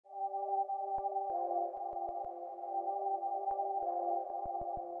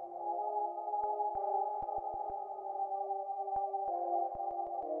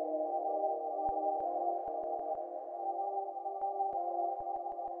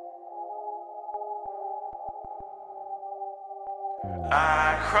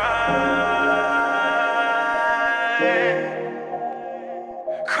I cry,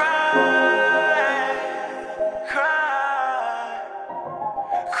 cry,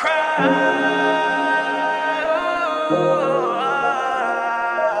 cry,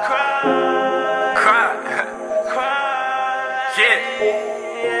 cry, cry, yeah.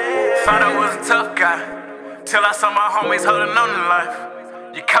 Thought I was a tough guy till I saw my homies holding on to life.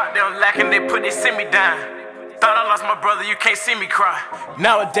 You caught them lacking, they put they see me down. Thought I lost my brother, you can't see me cry.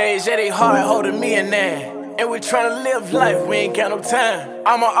 Nowadays, yeah, they hard holding me in there. And we tryna live life, we ain't got no time.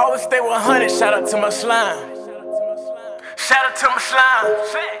 I'ma always stay 100, shout out to my slime. Shout out to my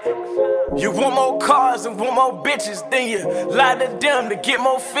slime. You want more cars and want more bitches, then you lie to them to get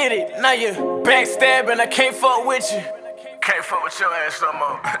more fitted. Now you backstabbing, I can't fuck with you. Can't fuck with your ass no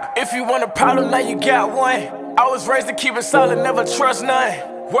more. If you want a problem, now you got one. I was raised to keep it solid, never trust none.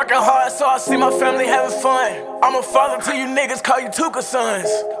 Working hard so I see my family having fun. I'm a father to you niggas, call you Tookaski sons.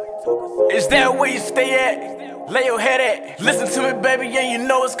 Is that where you stay at? Lay your head at. Listen to me, baby, yeah, you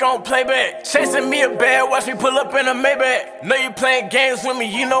know it's gon' play back. Chasing me a bag, watch me pull up in a Maybach. Know you playing games with me,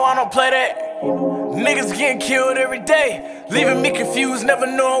 you know I don't play that. Niggas getting killed every day, leaving me confused, never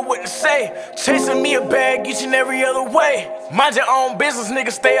knowing what to say. Chasing me a bag each and every other way. Mind your own business,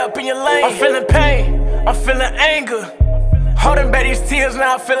 nigga, stay up in your lane. I'm feeling pain, I'm feeling anger. Holding back these tears,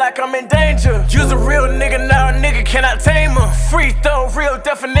 now I feel like I'm in danger. You's a real nigga, now a nigga cannot tame her. Free throw, real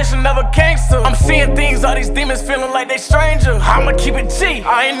definition of a gangster. I'm seeing things, all these demons feeling like they stranger. I'ma keep it G,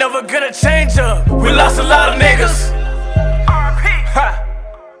 I ain't never gonna change up. We lost a lot of niggas. R.I.P. Ha.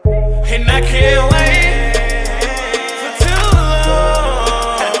 And I can't wait for too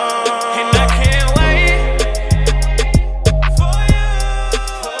long. And I can't wait for you.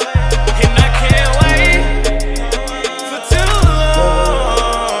 And I can't wait for too long.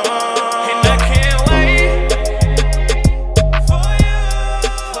 And I can't wait for you.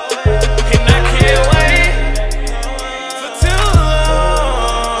 And I can't wait for too long.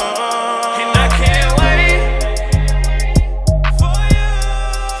 And I can't wait for you.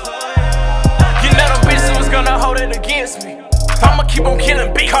 You know them bitches was gonna hold it against me. I'ma keep on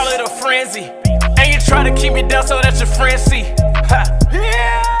killing beats, call it a frenzy. And you try to keep me down so that your friends see. Ha.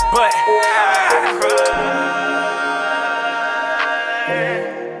 Yeah. But I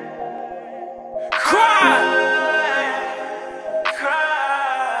cry, cry,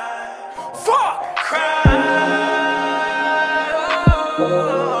 fuck, cry,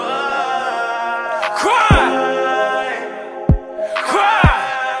 cry.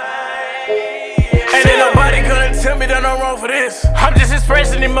 Ain't nobody gonna tell me that I'm wrong for this. I'm just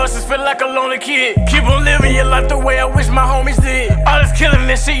expressing emotions, feel like a lonely kid. Keep on living your life the way I wish my homies did. All this killing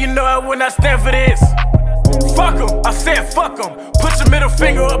and shit, you know I would not stand for this. Fuck 'em, I said fuck 'em. Put your middle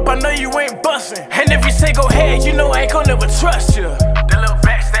finger up, I know you ain't bustin'. And if you say go ahead, you know I ain't gon' never trust you. That little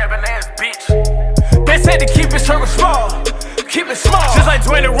backstabbing ass bitch. They said to keep it circle small, keep it small. Just like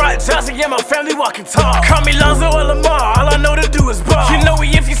Dwayne and Rock Johnson, yeah, my family walking tall. Call me Lonzo or Lamar, all I know to do is ball. You know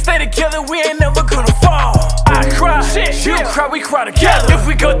if you stay together, we ain't never gonna fall. I cry, shit, you cry, we cry together. If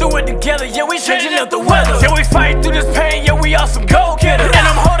we go through it together, yeah, we changing up the weather. Yeah, we fight through this pain, yeah, we all some go-getters. And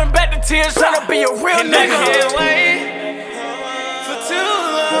I'm holding back the tears, trying to be a real nigga. I can't wait for too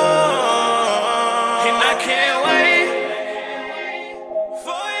long. And I can't wait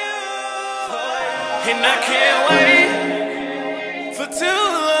for you. And I can't wait for too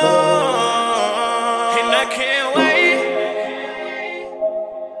long. And I can't wait.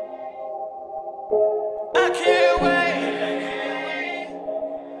 I can't wait.